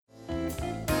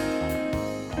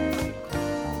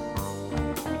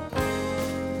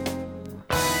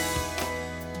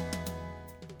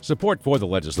Support for the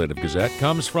Legislative Gazette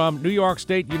comes from New York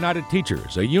State United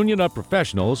Teachers, a union of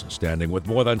professionals standing with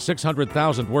more than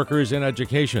 600,000 workers in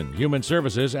education, human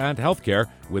services, and healthcare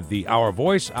with the Our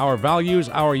Voice, Our Values,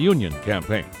 Our Union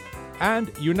campaign.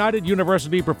 And United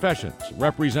University Professions,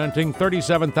 representing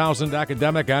 37,000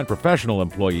 academic and professional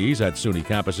employees at SUNY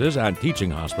campuses and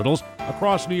teaching hospitals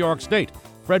across New York State.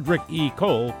 Frederick E.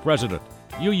 Cole, President.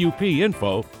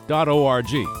 UUPinfo.org.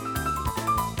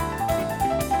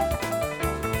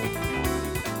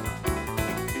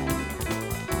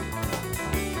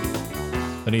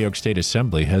 The New York State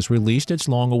Assembly has released its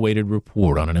long-awaited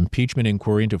report on an impeachment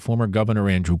inquiry into former Governor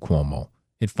Andrew Cuomo.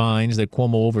 It finds that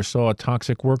Cuomo oversaw a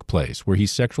toxic workplace where he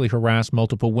sexually harassed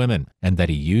multiple women and that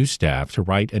he used staff to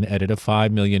write and edit a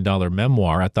 $5 million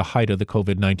memoir at the height of the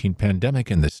COVID-19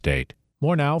 pandemic in the state.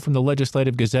 More now from the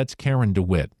Legislative Gazette's Karen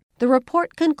DeWitt. The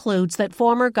report concludes that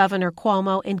former Governor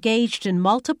Cuomo engaged in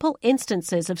multiple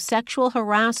instances of sexual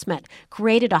harassment,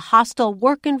 created a hostile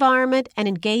work environment, and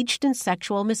engaged in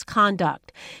sexual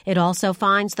misconduct. It also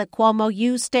finds that Cuomo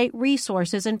used state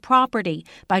resources and property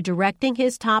by directing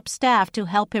his top staff to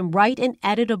help him write and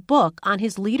edit a book on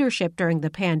his leadership during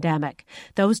the pandemic.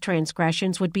 Those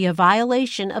transgressions would be a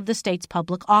violation of the state's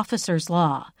public officers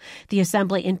law. The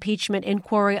Assembly impeachment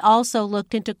inquiry also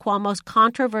looked into Cuomo's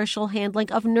controversial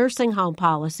handling of nursing home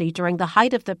policy during the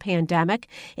height of the pandemic.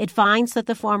 It finds that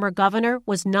the former governor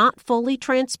was not fully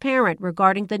transparent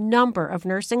regarding the number of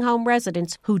nursing home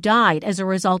residents who died as a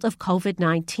result of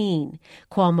COVID-19.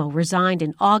 Cuomo resigned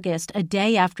in August, a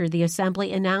day after the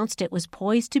Assembly announced it was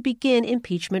poised to begin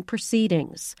impeachment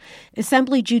proceedings.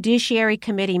 Assembly Judiciary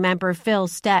Committee member Phil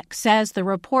Steck says the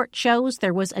report shows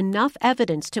there was enough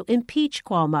evidence to impeach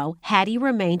Cuomo had he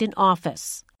remained in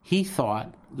office. He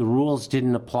thought the rules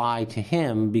didn't apply to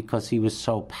him because he was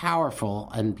so powerful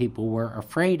and people were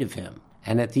afraid of him.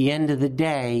 And at the end of the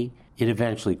day, it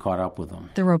eventually caught up with him.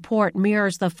 The report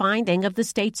mirrors the finding of the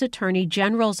state's attorney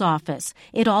general's office.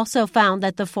 It also found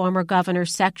that the former governor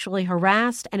sexually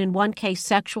harassed and in one case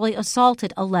sexually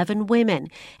assaulted 11 women,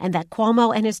 and that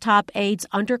Cuomo and his top aides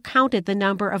undercounted the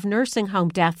number of nursing home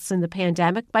deaths in the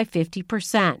pandemic by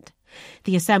 50%.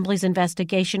 The Assembly's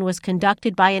investigation was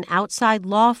conducted by an outside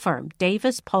law firm,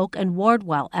 Davis, Polk &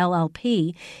 Wardwell,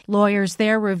 LLP. Lawyers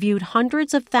there reviewed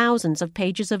hundreds of thousands of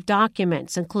pages of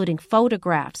documents, including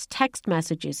photographs, text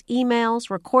messages, emails,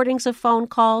 recordings of phone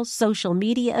calls, social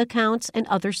media accounts, and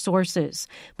other sources.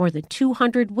 More than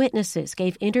 200 witnesses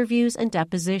gave interviews and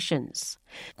depositions.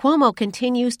 Cuomo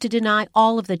continues to deny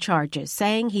all of the charges,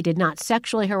 saying he did not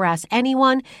sexually harass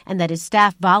anyone and that his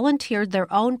staff volunteered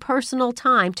their own personal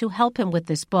time to help him with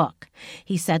this book.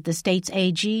 He said the state's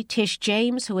AG, Tish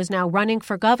James, who is now running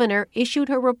for governor, issued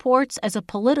her reports as a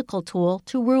political tool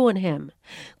to ruin him.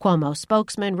 Cuomo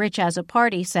spokesman Rich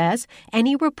Azzopardi says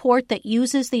any report that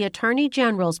uses the Attorney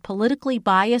General's politically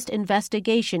biased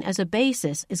investigation as a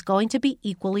basis is going to be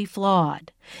equally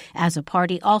flawed.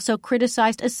 Azzopardi also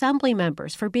criticized Assembly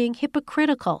members for being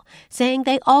hypocritical, saying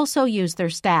they also use their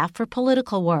staff for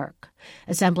political work.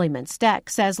 Assemblyman Steck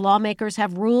says lawmakers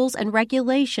have rules and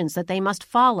regulations that they must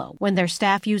follow when their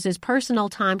staff uses personal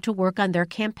time to work on their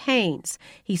campaigns.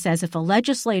 He says if a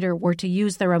legislator were to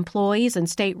use their employees and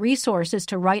state resources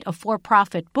to write a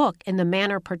for-profit book in the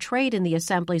manner portrayed in the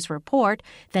Assembly's report,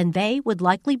 then they would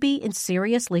likely be in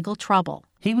serious legal trouble.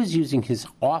 He was using his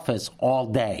office all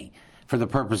day for the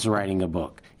purpose of writing a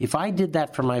book. If I did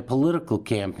that for my political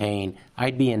campaign,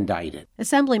 I'd be indicted.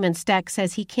 Assemblyman Steck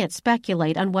says he can't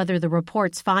speculate on whether the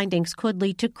report's findings could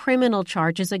lead to criminal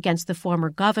charges against the former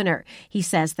governor. He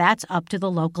says that's up to the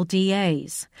local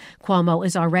DAs. Cuomo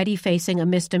is already facing a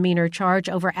misdemeanor charge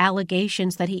over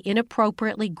allegations that he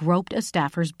inappropriately groped a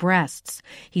staffer's breasts.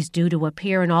 He's due to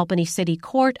appear in Albany City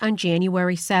Court on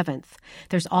January 7th.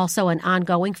 There's also an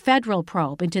ongoing federal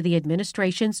probe into the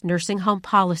administration's nursing home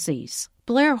policies.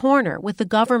 Blair Horner with the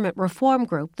Government Reform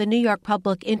Group, the New York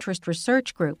Public Interest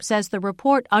Research Group, says the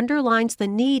report underlines the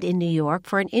need in New York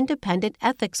for an independent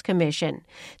ethics commission.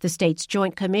 The state's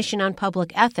Joint Commission on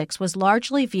Public Ethics was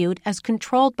largely viewed as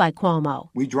controlled by Cuomo.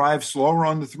 We drive slower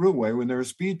on the thruway when there are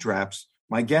speed traps.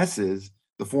 My guess is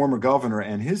the former governor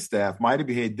and his staff might have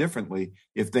behaved differently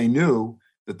if they knew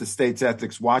that the state's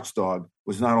ethics watchdog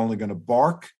was not only going to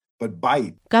bark, but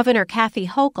bite. Governor Kathy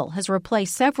Hochul has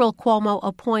replaced several Cuomo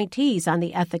appointees on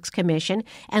the Ethics Commission,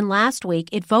 and last week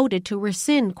it voted to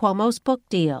rescind Cuomo's book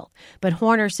deal. But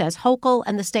Horner says Hochul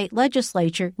and the state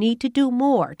legislature need to do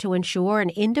more to ensure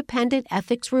an independent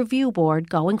ethics review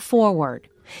board going forward.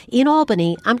 In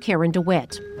Albany, I'm Karen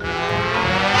DeWitt.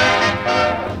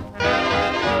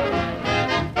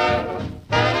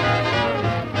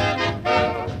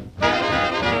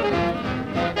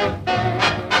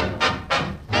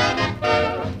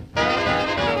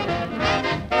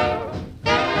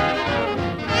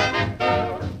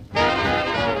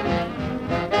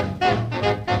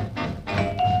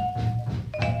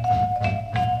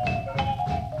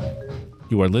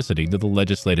 You are listening to the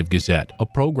Legislative Gazette, a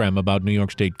program about New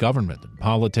York State government and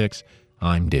politics.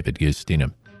 I'm David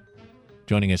Giustina.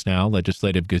 Joining us now,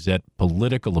 Legislative Gazette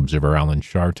political observer Alan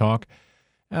Chartock.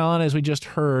 Alan, as we just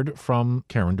heard from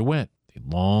Karen DeWitt, the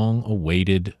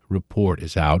long-awaited report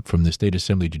is out from the State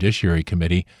Assembly Judiciary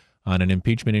Committee on an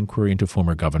impeachment inquiry into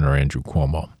former Governor Andrew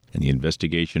Cuomo. And the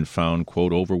investigation found,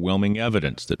 quote, overwhelming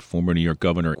evidence that former New York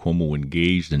Governor Cuomo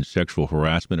engaged in sexual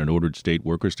harassment and ordered state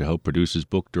workers to help produce his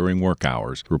book during work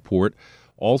hours. The report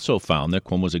also found that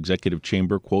Cuomo's executive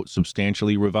chamber, quote,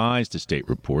 substantially revised the state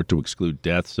report to exclude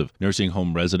deaths of nursing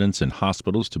home residents and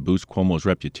hospitals to boost Cuomo's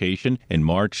reputation. In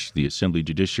March, the Assembly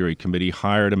Judiciary Committee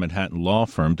hired a Manhattan law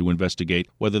firm to investigate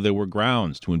whether there were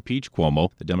grounds to impeach Cuomo.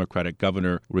 The Democratic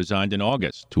governor resigned in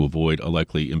August to avoid a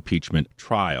likely impeachment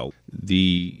trial.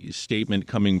 The statement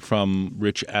coming from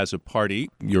Rich Azzopardi,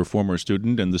 your former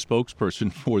student and the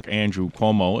spokesperson for Andrew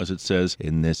Cuomo, as it says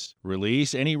in this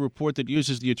release, any report that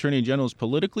uses the Attorney General's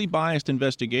politically biased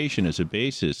investigation as a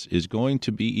basis is going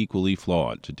to be equally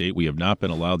flawed. To date, we have not been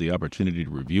allowed the opportunity to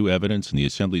review evidence in the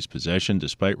Assembly's possession,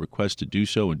 despite requests to do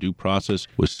so, and due process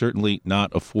was certainly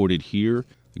not afforded here.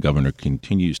 The governor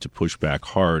continues to push back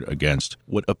hard against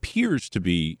what appears to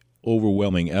be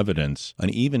overwhelming evidence,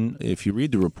 and even if you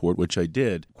read the report, which I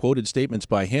did, quoted statements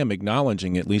by him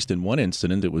acknowledging, at least in one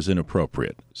incident, it was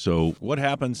inappropriate. So what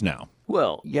happens now?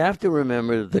 Well, you have to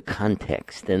remember the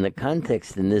context, and the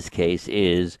context in this case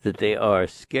is that they are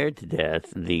scared to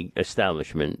death, the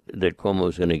establishment, that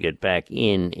Cuomo's going to get back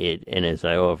in it, and as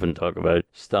I often talk about,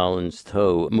 Stalin's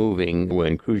toe moving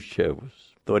when Khrushchev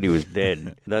thought he was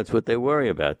dead. That's what they worry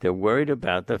about. They're worried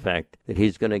about the fact that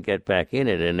he's going to get back in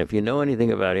it. And if you know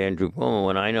anything about Andrew Cuomo,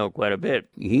 and I know quite a bit,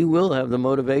 he will have the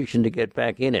motivation to get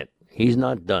back in it. He's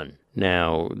not done.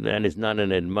 Now, that is not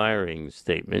an admiring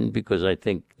statement, because I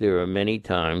think there are many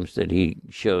times that he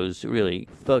shows really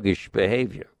thuggish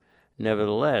behavior.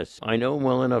 Nevertheless, I know him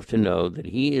well enough to know that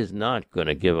he is not going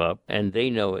to give up, and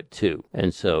they know it too.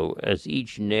 And so, as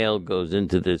each nail goes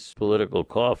into this political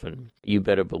coffin, you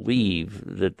better believe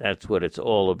that that's what it's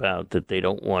all about, that they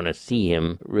don't want to see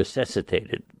him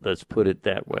resuscitated. Let's put it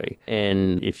that way.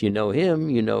 And if you know him,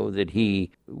 you know that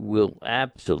he will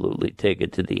absolutely take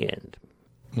it to the end.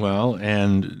 Well,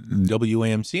 and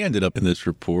WAMC ended up in this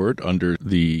report under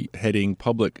the heading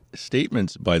Public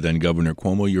Statements by then Governor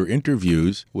Cuomo. Your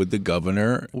interviews with the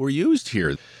governor were used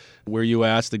here, where you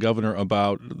asked the governor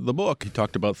about the book. He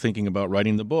talked about thinking about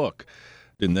writing the book.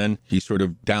 And then he sort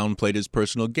of downplayed his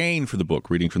personal gain for the book,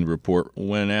 reading from the report.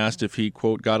 When asked if he,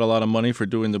 quote, got a lot of money for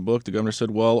doing the book, the governor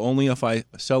said, well, only if I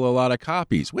sell a lot of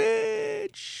copies,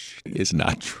 which is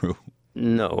not true.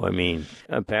 No, I mean,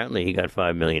 apparently he got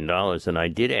 $5 million, and I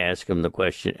did ask him the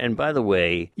question. And by the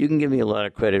way, you can give me a lot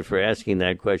of credit for asking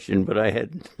that question, but I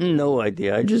had no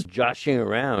idea. I just joshing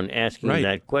around asking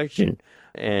that question.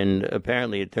 And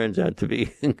apparently it turns out to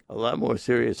be a lot more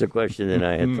serious a question than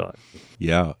I had thought.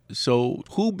 Yeah. So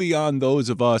who beyond those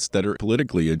of us that are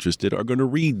politically interested are going to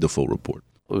read the full report?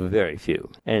 Very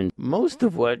few. And most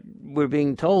of what we're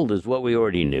being told is what we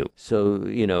already knew. So,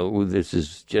 this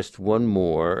is just one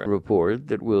more report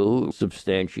that will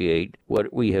substantiate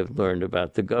what we have learned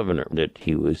about the governor, that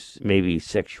he was maybe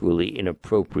sexually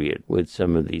inappropriate with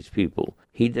some of these people.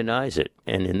 He denies it.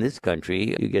 And in this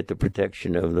country, you get the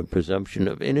protection of the presumption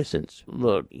of innocence.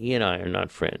 Look, he and I are not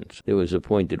friends. There was a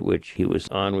point at which he was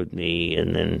on with me,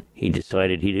 and then he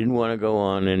decided he didn't want to go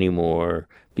on anymore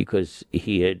because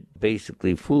he had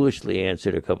basically foolishly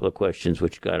answered a couple of questions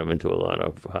which got him into a lot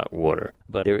of hot water.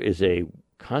 But there is a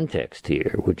context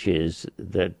here, which is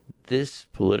that this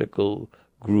political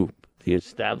group, the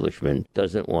establishment,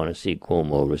 doesn't want to see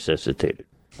Cuomo resuscitated.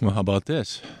 Well, how about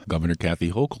this? Governor Kathy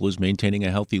Hochul is maintaining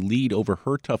a healthy lead over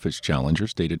her toughest challenger,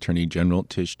 State Attorney General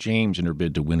Tish James, in her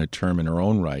bid to win a term in her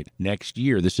own right next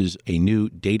year. This is a new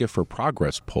Data for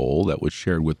Progress poll that was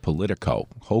shared with Politico.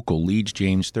 Hochul leads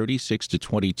James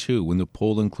 36-22 when the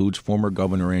poll includes former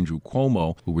Governor Andrew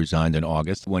Cuomo, who resigned in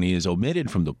August. When he is omitted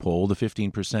from the poll, the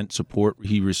 15% support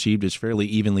he received is fairly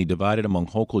evenly divided among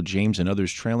Hochul, James, and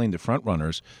others trailing the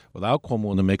frontrunners. Without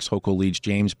Cuomo in the mix, Hochul leads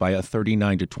James by a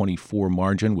 39-24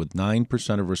 margin, with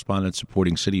 9% of respondents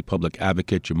supporting city public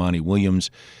advocate Jumaane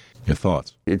Williams. Your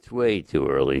thoughts? It's way too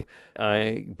early.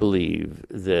 I believe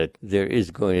that there is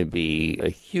going to be a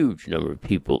huge number of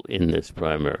people in this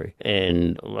primary,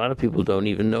 and a lot of people don't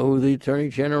even know who the Attorney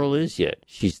General is yet.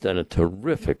 She's done a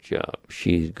terrific job.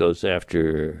 She goes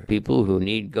after people who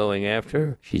need going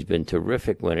after. She's been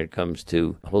terrific when it comes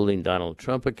to holding Donald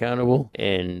Trump accountable,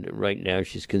 and right now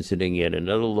she's considering yet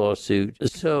another lawsuit.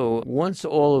 So once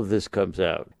all of this comes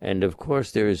out, and of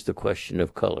course there is the question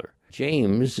of color.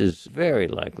 James is very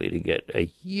likely to get a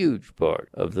huge part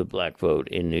of the black vote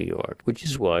in New York, which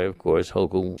is why, of course,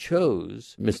 Hochul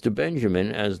chose Mr.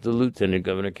 Benjamin as the lieutenant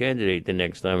governor candidate the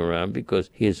next time around, because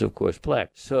he is, of course,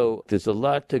 black. So there's a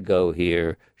lot to go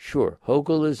here. Sure,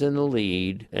 Hochul is in the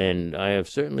lead, and I have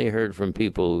certainly heard from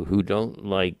people who don't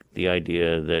like the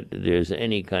idea that there's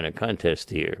any kind of contest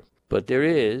here. But there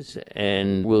is,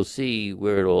 and we'll see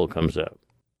where it all comes out.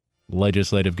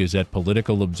 Legislative Gazette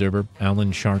political observer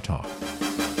Alan Chartock.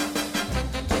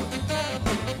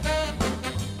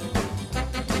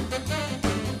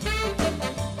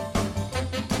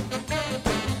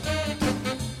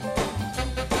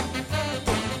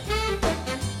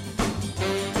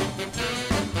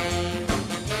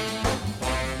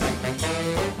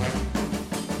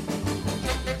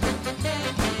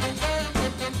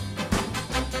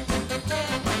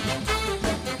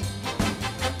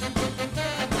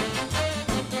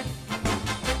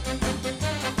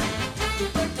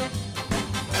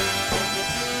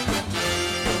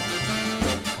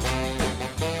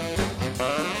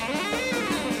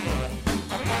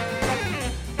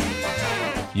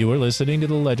 You are listening to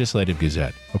the Legislative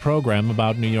Gazette, a program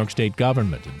about New York State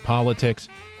government and politics.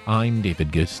 I'm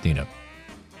David Gustina.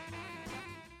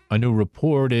 A new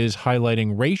report is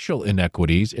highlighting racial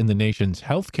inequities in the nation's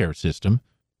healthcare system.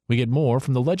 We get more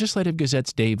from the Legislative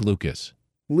Gazette's Dave Lucas.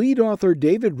 Lead author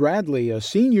David Bradley, a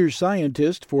senior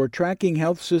scientist for tracking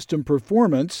health system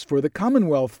performance for the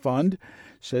Commonwealth Fund,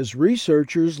 says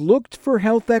researchers looked for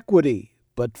health equity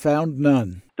but found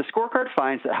none. The scorecard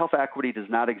finds that health equity does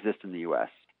not exist in the U.S.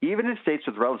 Even in states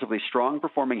with relatively strong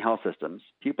performing health systems,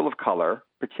 people of color,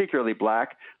 particularly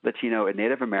Black, Latino, and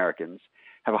Native Americans,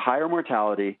 have a higher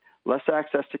mortality, less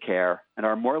access to care, and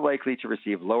are more likely to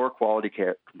receive lower quality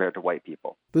care compared to white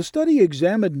people. The study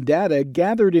examined data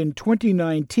gathered in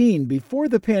 2019 before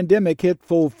the pandemic hit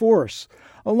full force,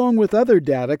 along with other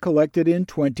data collected in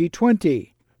 2020.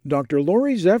 Dr.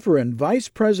 Lori Zephyrin, Vice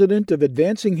President of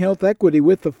Advancing Health Equity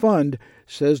with the Fund,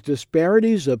 says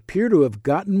disparities appear to have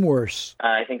gotten worse.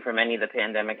 I think for many, the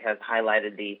pandemic has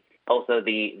highlighted the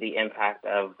impact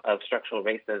of structural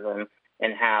racism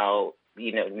and how,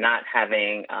 not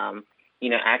having,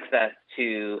 access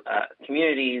to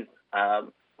communities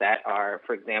that are,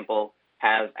 for example,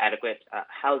 have adequate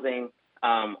housing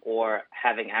or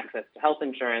having access to health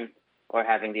insurance or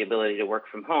having the ability to work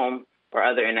from home, or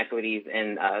other inequities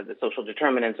in the social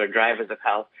determinants or drivers of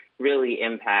health really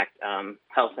impact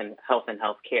health and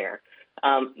health care.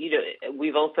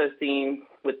 We've also seen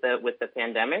with the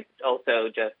pandemic also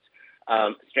just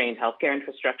strained healthcare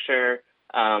infrastructure,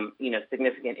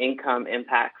 significant income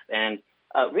impacts, and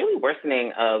really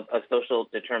worsening of social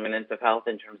determinants of health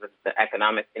in terms of the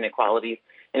economic inequalities,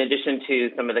 in addition to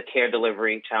some of the care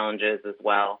delivery challenges as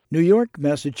well. New York,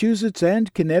 Massachusetts,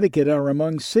 and Connecticut are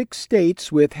among 6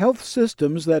 states with health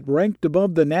systems that ranked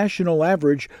above the national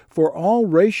average for all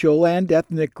racial and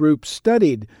ethnic groups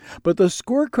studied. But the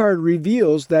scorecard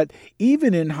reveals that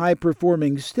even in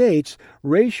high-performing states,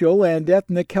 racial and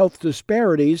ethnic health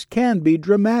disparities can be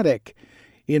dramatic.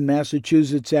 In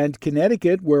Massachusetts and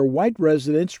Connecticut, where white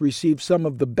residents receive some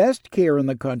of the best care in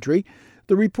the country,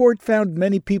 the report found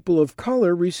many people of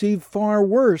color receive far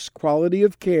worse quality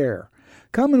of care.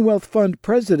 Commonwealth Fund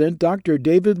President Dr.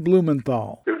 David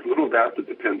Blumenthal. There's little doubt that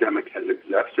the pandemic has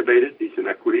exacerbated these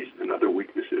inequities and other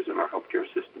weaknesses in our healthcare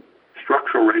system.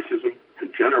 Structural racism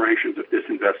and generations of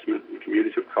disinvestment in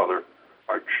communities of color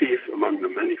are chief among the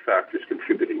many factors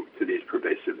contributing to these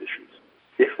pervasive issues.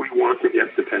 If we want to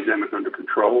get the pandemic under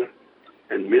control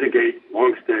and mitigate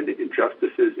longstanding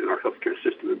injustices in our healthcare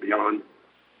system and beyond,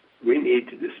 we need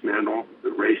to dismantle the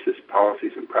racist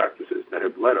policies and practices that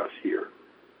have led us here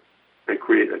and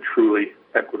create a truly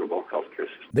equitable healthcare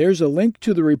system. There's a link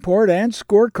to the report and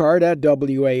scorecard at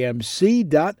wamc.org.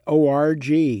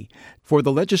 For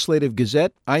the Legislative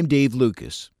Gazette, I'm Dave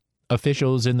Lucas.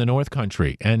 Officials in the North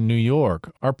Country and New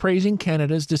York are praising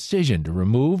Canada's decision to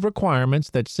remove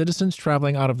requirements that citizens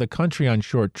traveling out of the country on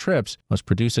short trips must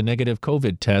produce a negative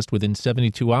COVID test within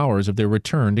 72 hours of their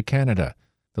return to Canada.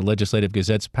 The Legislative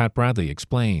Gazette's Pat Bradley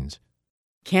explains.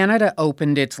 Canada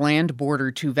opened its land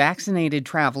border to vaccinated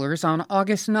travelers on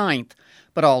August 9th,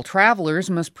 but all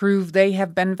travelers must prove they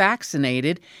have been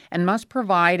vaccinated and must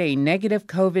provide a negative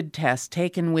COVID test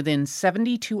taken within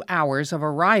 72 hours of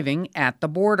arriving at the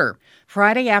border.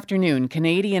 Friday afternoon,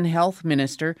 Canadian Health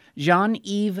Minister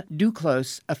Jean-Yves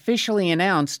Duclos officially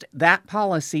announced that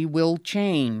policy will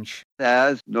change.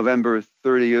 As November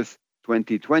 30th,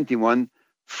 2021,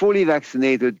 fully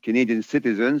vaccinated Canadian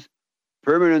citizens,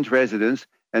 permanent residents,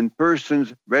 and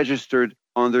persons registered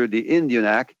under the Indian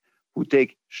Act who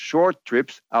take short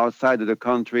trips outside of the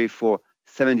country for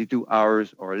 72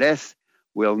 hours or less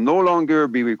will no longer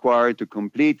be required to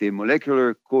complete a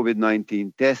molecular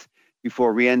COVID-19 test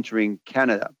before re-entering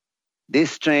Canada.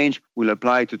 This change will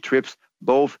apply to trips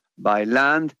both by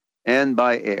land and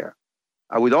by air.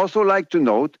 I would also like to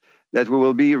note that we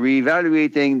will be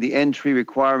reevaluating the entry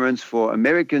requirements for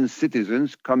American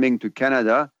citizens coming to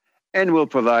Canada and will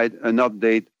provide an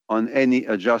update on any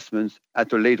adjustments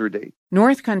at a later date.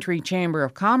 North Country Chamber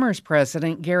of Commerce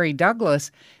President Gary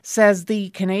Douglas says the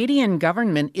Canadian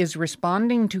government is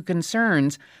responding to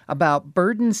concerns about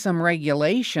burdensome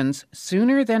regulations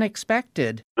sooner than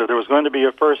expected. There was going to be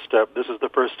a first step. This is the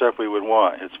first step we would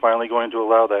want. It's finally going to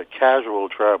allow that casual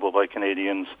travel by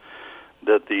Canadians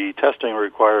that the testing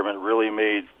requirement really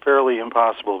made fairly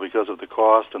impossible because of the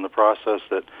cost and the process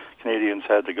that Canadians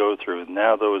had to go through.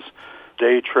 Now those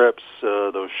day trips,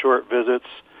 those short visits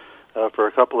for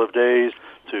a couple of days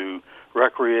to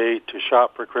recreate, to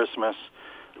shop for Christmas,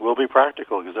 will be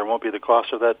practical because there won't be the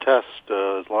cost of that test.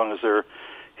 As long as they're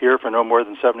here for no more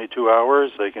than 72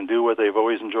 hours, they can do what they've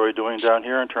always enjoyed doing down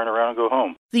here and turn around and go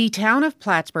home. The town of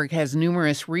Plattsburgh has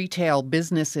numerous retail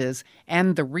businesses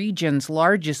and the region's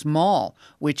largest mall,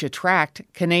 which attract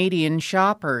Canadian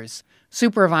shoppers.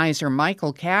 Supervisor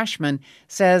Michael Cashman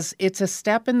says it's a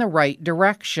step in the right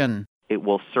direction. It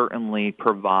will certainly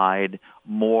provide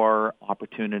more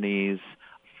opportunities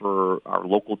for our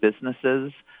local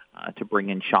businesses to bring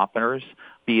in shoppers,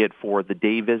 be it for the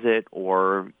day visit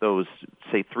or those,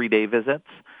 say, 3-day visits.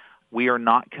 We are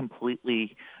not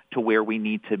completely to where we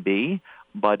need to be,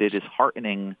 but it is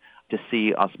heartening to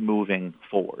see us moving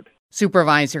forward.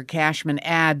 Supervisor Cashman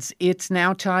adds it's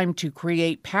now time to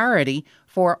create parity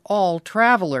for all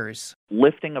travelers.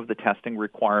 Lifting of the testing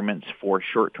requirements for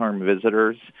short-term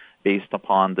visitors based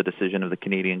upon the decision of the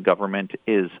Canadian government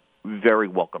is very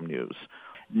welcome news.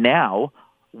 Now,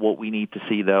 what we need to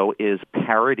see, though, is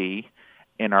parity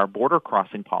in our border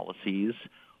crossing policies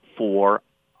for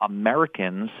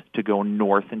Americans to go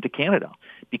north into Canada,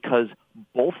 because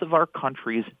both of our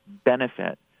countries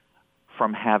benefit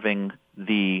from having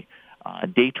the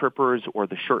day trippers or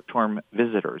the short-term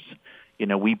visitors. You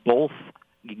know, we both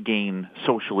gain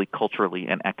socially, culturally,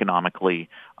 and economically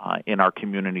in our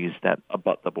communities that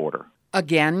abut the border.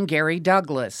 Again, Gary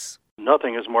Douglas.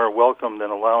 Nothing is more welcome than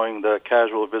allowing the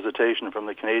casual visitation from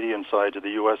the Canadian side to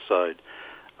the U.S. side.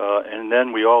 And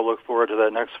then we all look forward to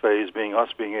that next phase being us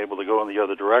being able to go in the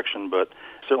other direction. But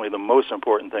certainly the most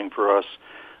important thing for us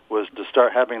was to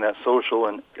start having that social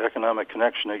and economic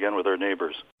connection again with our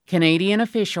neighbors. Canadian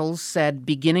officials said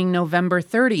beginning November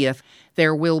 30th,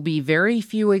 there will be very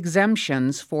few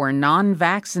exemptions for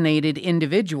non-vaccinated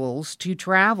individuals to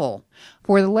travel.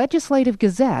 For the Legislative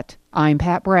Gazette, I'm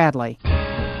Pat Bradley.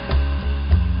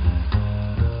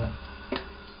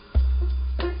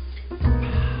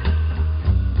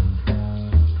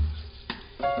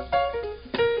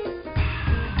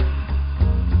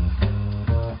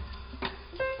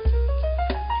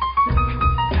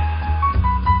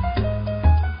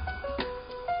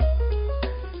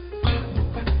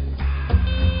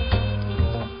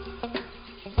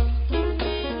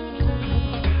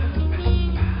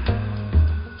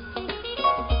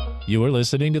 You are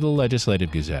listening to the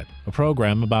Legislative Gazette, a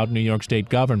program about New York State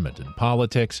government and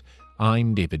politics.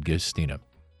 I'm David Gistina.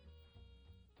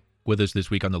 With us this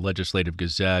week on the Legislative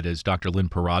Gazette is Dr. Lynn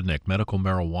Porodnik, medical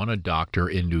marijuana doctor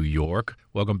in New York.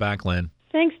 Welcome back, Lynn.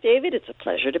 Thanks, David. It's a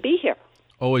pleasure to be here.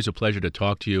 Always a pleasure to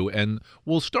talk to you. And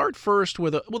we'll start first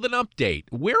with an update.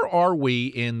 Where are we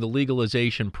in the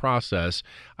legalization process?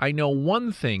 I know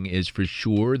one thing is for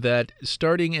sure, that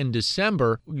starting in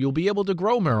December, you'll be able to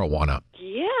grow marijuana.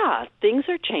 Yeah, things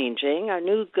are changing. Our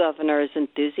new governor is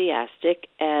enthusiastic,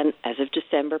 and as of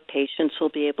December, patients will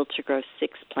be able to grow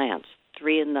 6 plants,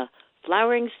 3 in the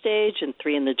flowering stage and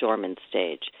 3 in the dormant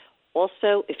stage.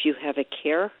 Also, if you have a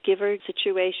caregiver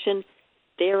situation,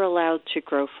 they're allowed to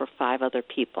grow for 5 other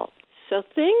people. So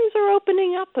things are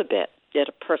opening up a bit at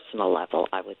a personal level,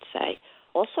 I would say.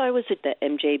 Also, I was at the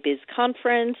MJ Biz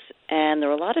conference, and there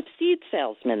were a lot of seed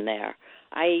salesmen there.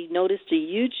 I noticed a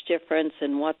huge difference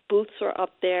in what booths were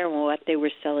up there and what they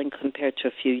were selling compared to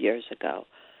a few years ago.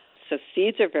 So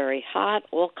seeds are very hot,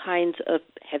 all kinds of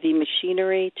heavy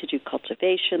machinery to do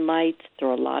cultivation lights. There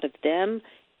are a lot of them.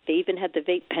 They even had the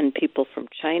vape pen people from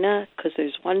China, because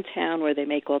there's one town where they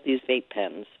make all these vape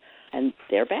pens, and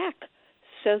they're back.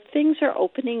 So things are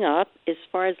opening up. As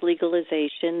far as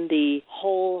legalization, the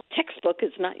whole textbook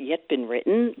has not yet been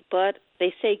written, but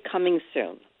they say coming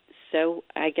soon. So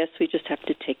I guess we just have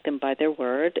to take them by their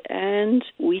word, and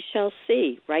we shall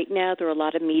see. Right now, there are a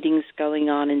lot of meetings going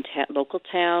on in local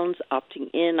towns, opting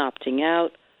in, opting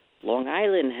out. Long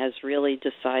Island has really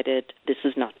decided this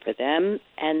is not for them.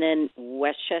 And then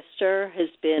Westchester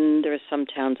there are some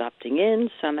towns opting in,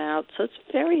 some out. So it's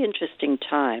a very interesting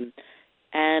time.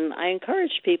 And I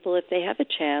encourage people, if they have a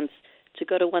chance, to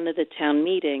go to one of the town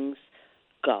meetings,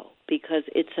 go, because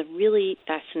it's a really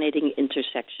fascinating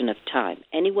intersection of time.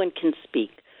 Anyone can speak.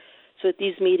 So at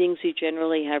these meetings, you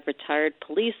generally have retired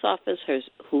police officers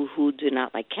who do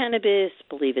not like cannabis,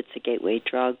 believe it's a gateway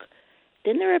drug.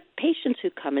 Then there are patients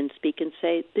who come and speak and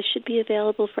say, this should be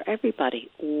available for everybody.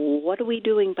 What are we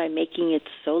doing by making it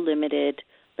so limited?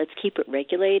 Let's keep it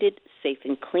regulated, safe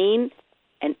and clean,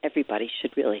 and everybody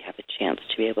should really have a chance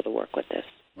to be able to work with this.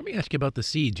 Let me ask you about the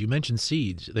seeds. You mentioned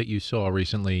seeds that you saw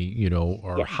recently,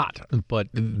 are hot. But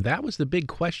that was the big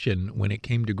question when it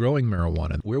came to growing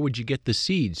marijuana. Where would you get the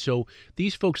seeds? So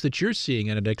these folks that you're seeing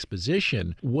at an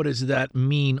exposition, what does that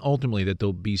mean ultimately? That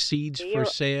there'll be seeds for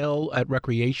sale at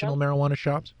recreational marijuana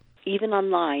shops? Even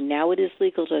online, now it is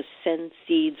legal to send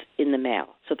seeds in the mail.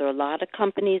 So there are a lot of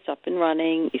companies up and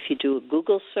running. If you do a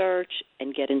Google search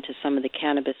and get into some of the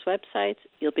cannabis websites,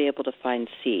 you'll be able to find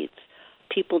seeds.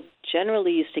 People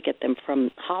generally used to get them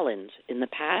from Holland. In the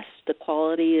past, the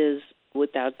quality is,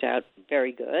 without doubt,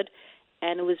 very good,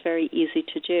 and it was very easy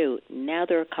to do. Now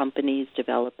there are companies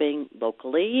developing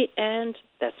locally, and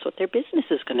that's what their business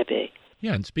is going to be.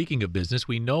 Yeah, and speaking of business,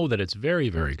 we know that it's very,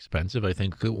 very expensive. I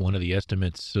think one of the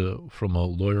estimates from a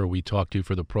lawyer we talked to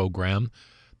for the program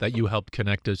that you helped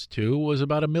connect us to was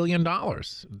about $1 million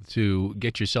to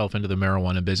get yourself into the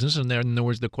marijuana business. And then there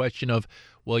was the question of,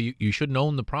 well, you shouldn't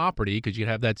own the property because you'd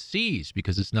have that seized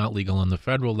because it's not legal on the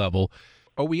federal level.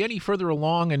 Are we any further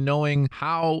along in knowing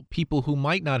how people who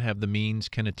might not have the means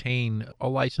can attain a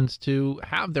license to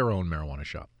have their own marijuana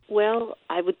shop? Well,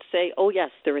 I would say, yes,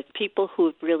 there are people who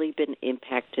have really been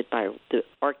impacted by the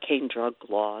arcane drug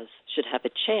laws should have a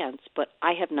chance, but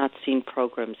I have not seen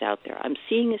programs out there. I'm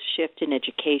seeing a shift in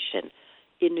education.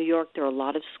 In New York, there are a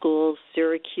lot of schools.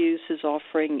 Syracuse is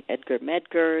offering Edgar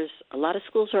Medgars. A lot of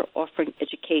schools are offering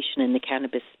education in the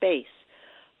cannabis space.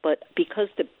 But because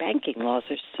the banking laws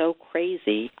are so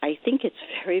crazy, I think it's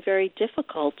very, very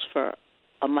difficult for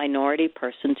a minority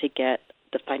person to get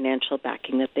the financial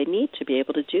backing that they need to be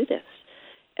able to do this.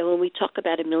 And when we talk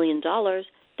about $1 million,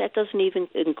 that doesn't even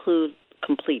include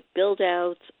complete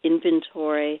build-outs,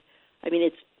 inventory. I mean,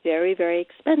 it's very, very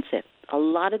expensive. A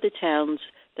lot of the towns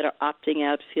that are opting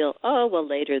out feel,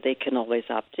 later they can always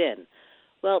opt in.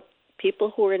 Well,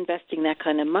 people who are investing that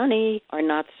kind of money are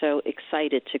not so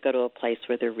excited to go to a place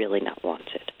where they're really not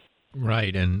wanted.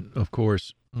 Right. And, of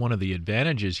course, one of the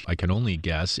advantages, I can only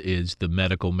guess, is the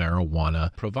medical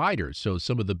marijuana providers. So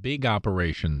some of the big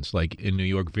operations like in New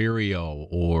York, Vireo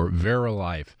or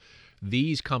Verilife,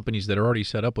 these companies that are already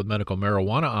set up with medical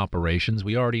marijuana operations,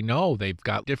 we already know they've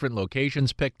got different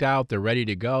locations picked out. They're ready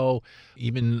to go,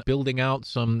 even building out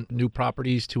some new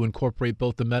properties to incorporate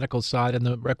both the medical side and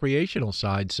the recreational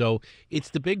side. So it's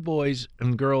the big boys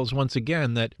and girls, once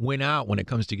again, that win out when it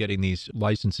comes to getting these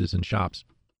licenses in shops.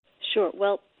 Sure.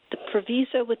 Well, the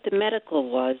proviso with the medical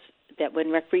was that when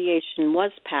recreation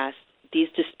was passed, these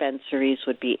dispensaries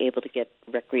would be able to get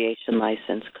recreation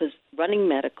license because running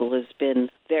medical has been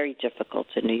very difficult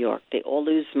in New York. They all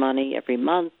lose money every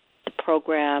month. The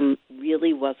program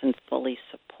really wasn't fully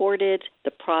supported.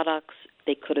 The products,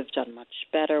 they could have done much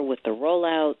better with the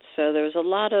rollout. So there's a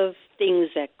lot of things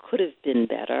that could have been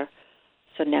better.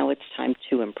 So now it's time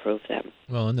to improve them.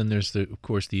 Well, and then there's, of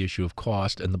course, the issue of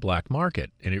cost and the black market.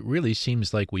 And it really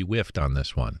seems like we whiffed on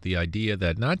this one. The idea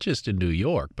that not just in New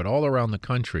York, but all around the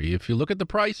country, if you look at the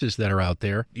prices that are out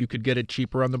there, you could get it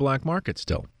cheaper on the black market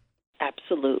still.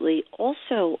 Absolutely.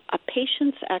 Also,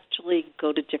 patients actually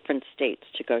go to different states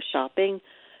to go shopping.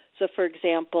 So, for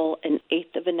example, an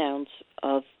eighth of an ounce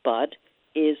of bud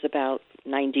is about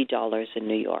 $90 in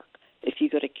New York. If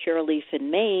you go to Curaleaf in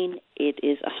Maine, it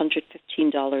is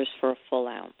 $115 for a full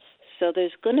ounce. So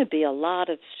there's going to be a lot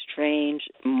of strange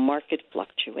market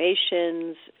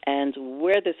fluctuations, and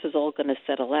where this is all going to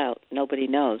settle out, nobody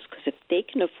knows. Because if they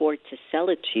can afford to sell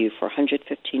it to you for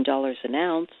 $115 an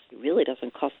ounce, it really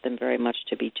doesn't cost them very much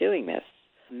to be doing this.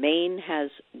 Maine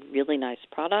has really nice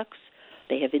products.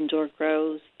 They have indoor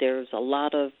grows. There's a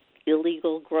lot of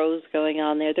illegal grows going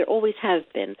on there. There always have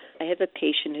been. I have a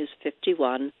patient who's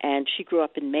 51, and she grew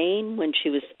up in Maine. When she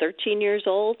was 13 years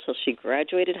old till she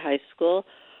graduated high school,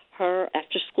 her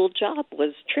after-school job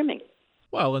was trimming.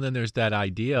 Well, and then there's that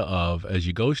idea of, as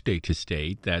you go state to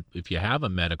state, that if you have a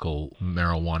medical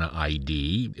marijuana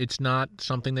ID, it's not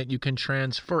something that you can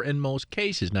transfer in most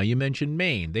cases. Now, you mentioned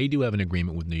Maine. They do have an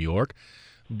agreement with New York.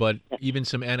 But even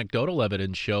some anecdotal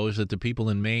evidence shows that the people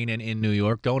in Maine and in New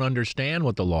York don't understand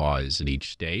what the law is in each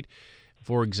state.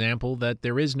 for example, that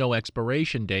there is no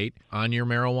expiration date on your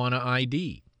marijuana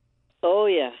ID. Oh,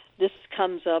 yeah. This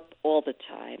comes up all the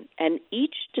time. And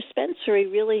each dispensary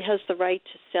really has the right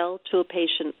to sell to a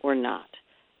patient or not.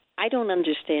 I don't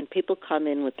understand. People come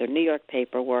in with their New York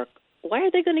paperwork. Why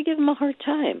are they going to give them a hard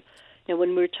time? Now, when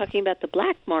we were talking about the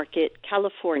black market,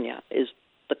 California is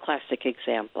the classic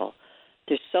example.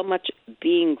 There's so much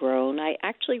being grown. I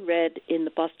actually read in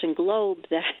the Boston Globe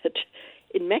that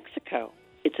in Mexico,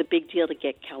 it's a big deal to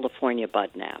get California bud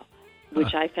now,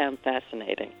 which I found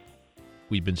fascinating.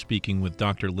 We've been speaking with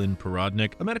Dr. Lynn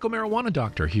Porodnik, a medical marijuana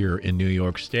doctor here in New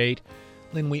York State.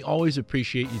 Lynn, we always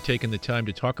appreciate you taking the time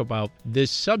to talk about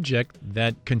this subject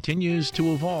that continues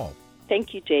to evolve.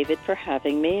 Thank you, David, for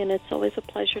having me, and it's always a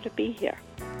pleasure to be here.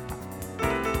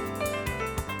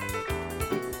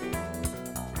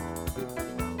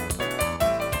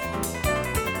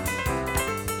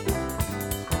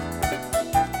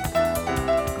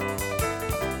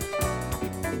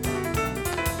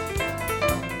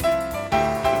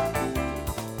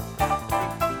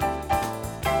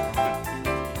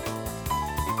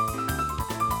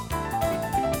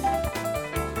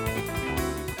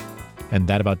 And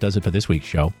that about does it for this week's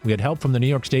show. We had help from the New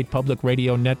York State Public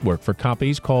Radio Network. For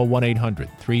copies, call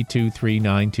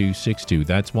 1-800-323-9262.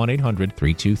 That's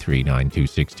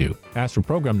 1-800-323-9262. Ask for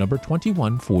program number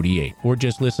 2148. Or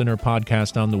just listen or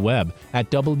podcast on the web at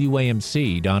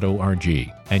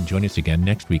WAMC.org. And join us again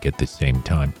next week at the same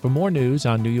time. For more news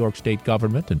on New York State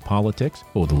government and politics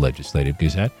or the Legislative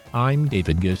Gazette, I'm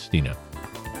David Gastina.